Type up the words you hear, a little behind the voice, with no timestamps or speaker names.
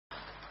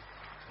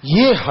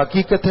ये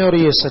हकीकत है और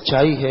ये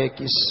सच्चाई है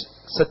कि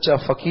सच्चा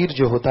फकीर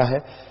जो होता है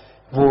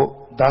वो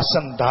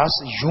दासन दास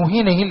यूं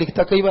ही नहीं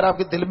लिखता। कई बार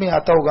आपके दिल में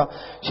आता होगा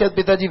शायद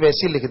पिताजी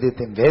वैसे लिख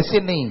देते हैं, वैसे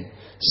नहीं।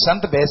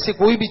 संत वैसे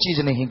कोई भी चीज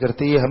नहीं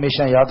करते, ये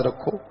हमेशा याद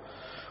रखो।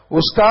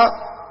 उसका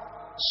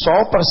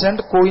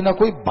 100% कोई ना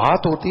कोई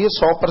बात होती है,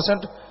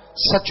 100%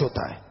 सच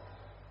होता है।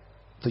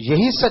 तो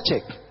यही सच है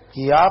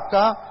कि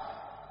आपका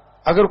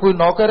अगर कोई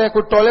नौकर है,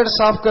 कोई टॉयलेट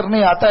साफ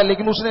करने आता है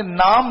लेकिन उसने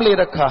नाम ले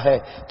रखा है,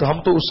 तो हम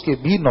तो उसके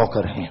भी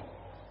नौकर हैं।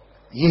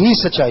 यही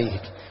सच्चाई है,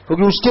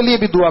 क्योंकि उसके लिए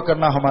भी दुआ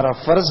करना हमारा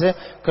फर्ज है,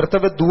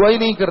 कर्तव्य। दुआ ही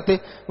नहीं करते,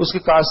 उसके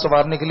कार्य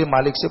संवारने के लिए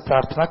मालिक से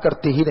प्रार्थना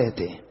करते ही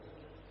रहते हैं।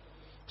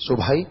 सो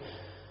भाई,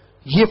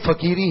 ये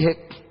फकीरी है,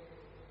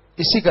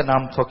 इसी का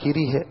नाम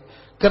फकीरी है,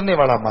 करने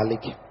वाला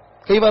मालिक है।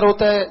 कई बार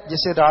होता है,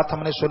 जैसे रात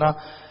हमने सुना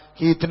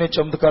कि इतने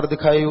चमत्कार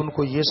दिखाए,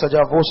 उनको ये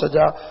सजा वो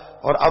सजा,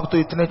 और अब तो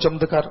इतने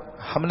चमत्कार।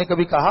 हमने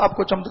कभी कहा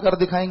आपको चमत्कार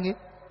दिखाएंगे?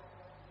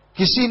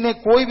 किसी ने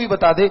कोई भी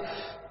बता दे,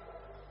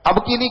 अब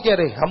की नहीं कह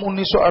रहे, हम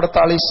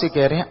 1948 से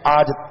कह रहे हैं,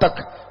 आज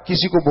तक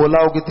किसी को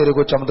बोला हो कि तेरे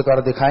को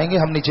चमत्कार दिखाएंगे,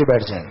 हम नीचे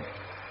बैठ जाएंगे।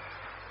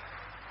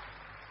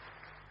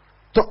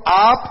 तो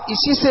आप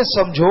इसी से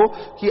समझो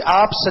कि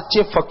आप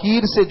सच्चे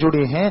फकीर से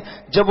जुड़े हैं।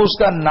 जब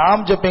उसका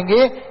नाम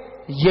जपेंगे,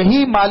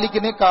 यही मालिक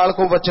ने काल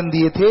को वचन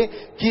दिए थे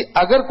कि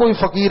अगर कोई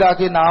फकीर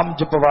आके नाम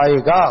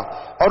जपवाएगा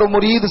और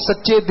मुरीद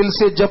सच्चे दिल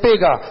से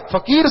जपेगा,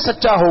 फकीर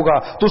सच्चा होगा,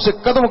 तो उसे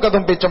कदम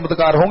कदम पे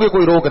चमत्कार होंगे,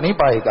 कोई रोक नहीं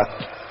पाएगा।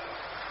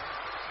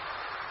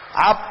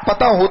 आप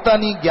पता होता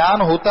नहीं,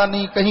 ज्ञान होता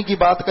नहीं, कहीं की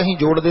बात कहीं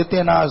जोड़ देते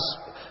हैं ना।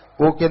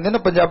 वो कहते हैं ना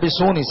पंजाबी,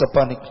 सो नहीं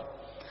सपा नहीं,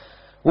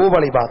 वो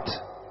बड़ी बात।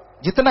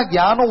 जितना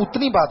ज्ञान हो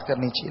उतनी बात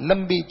करनी चाहिए,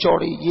 लंबी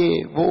चौड़ी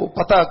ये वो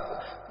पता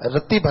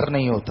रत्ती भर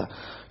नहीं होता।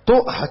 तो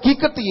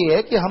हकीकत ये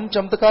है कि हम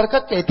चमत्कार का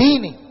कहते ही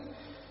नहीं,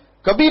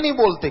 कभी नहीं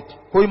बोलते।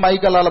 कोई माई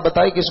का लाल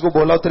बताए, किसको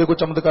बोला तेरे को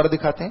चमत्कार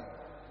दिखाते हैं,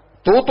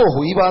 तो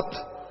हुई बात,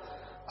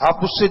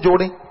 आप उससे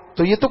जोड़ें,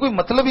 तो ये तो कोई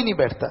मतलब ही नहीं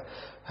बैठता।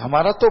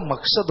 हमारा तो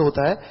मकसद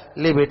होता है,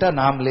 ले बेटा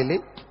नाम ले ले।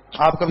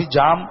 आप कभी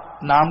जाम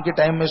नाम के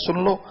टाइम में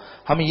सुन लो,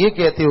 हम ये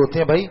कहते होते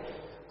हैं भाई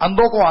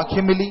अंधों को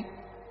आंखें मिली,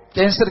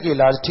 कैंसर के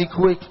इलाज ठीक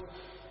हुए,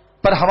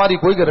 पर हमारी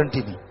कोई गारंटी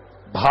नहीं।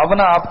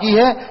 भावना आपकी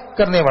है,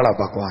 करने वाला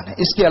भगवान है।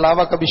 इसके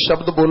अलावा कभी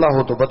शब्द बोला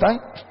हो तो बताएं।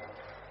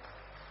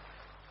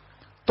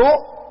 तो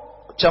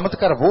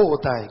चमत्कार वो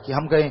होता है कि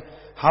हम कहें,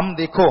 हम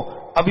देखो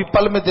अभी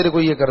पल में तेरे को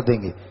ये कर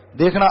देंगे,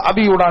 देखना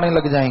अभी उड़ाने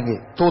लग जाएंगे,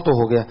 तो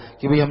हो गया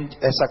कि भाई हम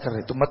ऐसा कर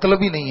रहे। तो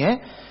मतलब ही नहीं है,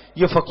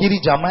 ये फकीरी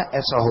जामा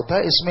ऐसा होता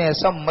है, इसमें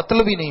ऐसा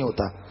मतलब ही नहीं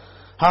होता।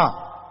 हां,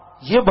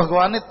 ये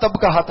भगवान ने तब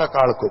कहा था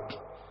काल को,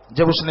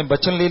 जब उसने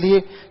वचन ले लिए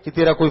कि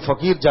तेरा कोई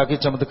फकीर जाके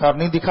चमत्कार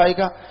नहीं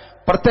दिखाएगा,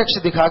 प्रत्यक्ष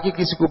दिखा के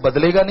किसी को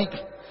बदलेगा नहीं।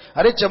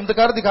 अरे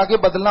चमत्कार दिखा के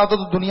बदलना होता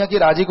तो दुनिया की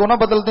राजी को ना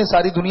बदलते,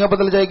 सारी दुनिया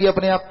बदल जाएगी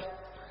अपने आप।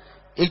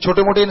 एक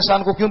छोटे मोटे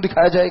इंसान को क्यों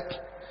दिखाया जाए?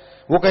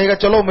 वो कहेगा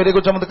चलो मेरे को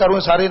चमत्कार हुए,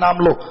 सारे नाम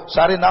लो,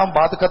 सारे नाम,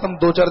 बात खत्म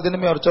 2-4 दिन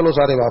में, और चलो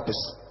सारे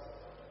वापस।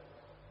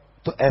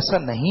 तो ऐसा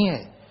नहीं है।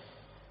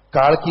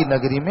 काल की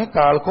नगरी में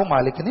काल को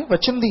मालिक ने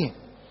वचन दिए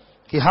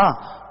कि हां,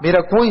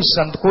 मेरा कोई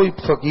संत कोई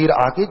फकीर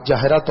आके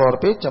जाहिरा तौर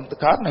पे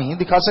चमत्कार नहीं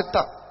दिखा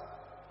सकता,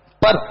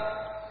 पर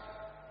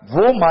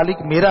वो मालिक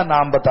मेरा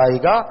नाम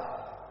बताएगा,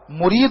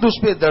 मुरीद उस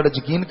पे दर्ज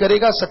यकीन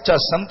करेगा, सच्चा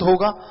संत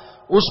होगा,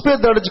 उस पे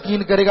दर्ज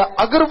यकीन करेगा,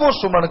 अगर वो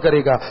सुमरण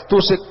करेगा तो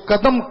उसे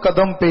कदम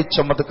कदम पे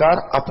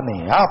चमत्कार अपने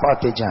आप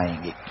आते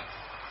जाएंगे।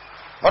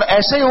 और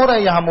ऐसे ही हो रहा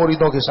है यहां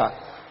मुरीदों के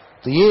साथ।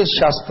 तो ये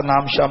शास्त्र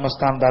नाम शाह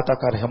मस्तान दाता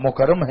का रहमो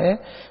करम है,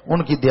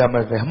 उनकी दया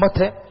में रहमत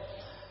है।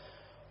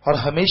 और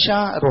हमेशा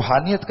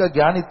रूहानियत का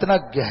ज्ञान इतना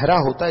गहरा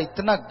होता है,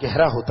 इतना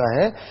गहरा होता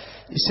है,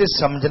 इसे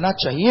समझना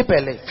चाहिए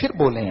पहले, फिर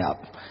बोलें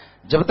आप।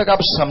 जब तक आप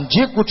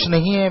समझे कुछ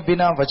नहीं है,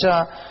 बिना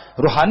वजह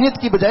रूहानियत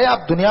की बजाय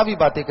आप दुनियावी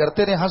बातें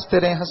करते रहे, हंसते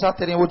रहे,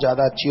 हंसाते रहे, वो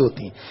ज्यादा अच्छी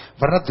होती है।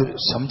 वरना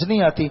समझ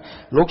नहीं आती।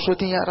 लोग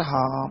सोचते हैं यार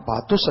हाँ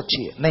बात तो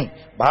सच्ची है। नहीं,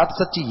 बात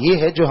सच्ची ये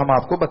है जो हम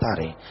आपको बता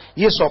रहे हैं,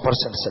 ये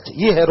 100% सच है,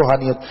 ये है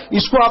रूहानियत।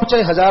 इसको आप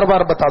चाहे 1000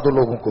 बार बता दो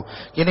लोगों को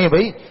कि नहीं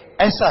भाई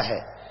ऐसा है,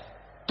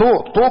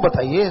 तो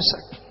बताइए ऐसा।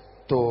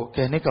 तो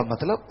कहने का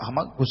मतलब हम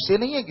गुस्से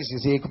नहीं है किसी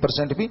से,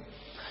 1% भी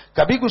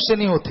कभी गुस्से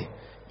नहीं होते।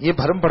 ये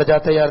भ्रम पड़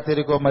जाता है यार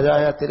तेरे को मजा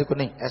आया, तेरे को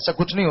नहीं, ऐसा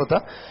कुछ नहीं होता।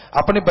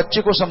 अपने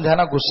बच्चे को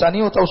समझाना गुस्सा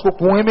नहीं होता, उसको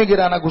कुएं में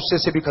गिराना गुस्से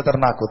से भी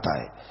खतरनाक होता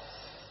है।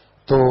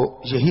 तो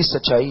यही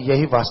सच्चाई,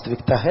 यही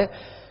वास्तविकता है।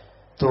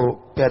 तो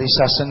प्यारी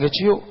साथ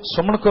संगतियों,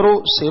 सुमन करो,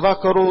 सेवा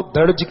करो,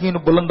 दृढ़ यकीन,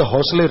 बुलंद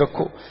हौसले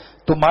रखो,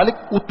 तो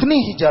मालिक उतनी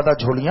ही ज्यादा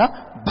झोलियां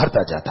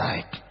भरता जाता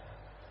है।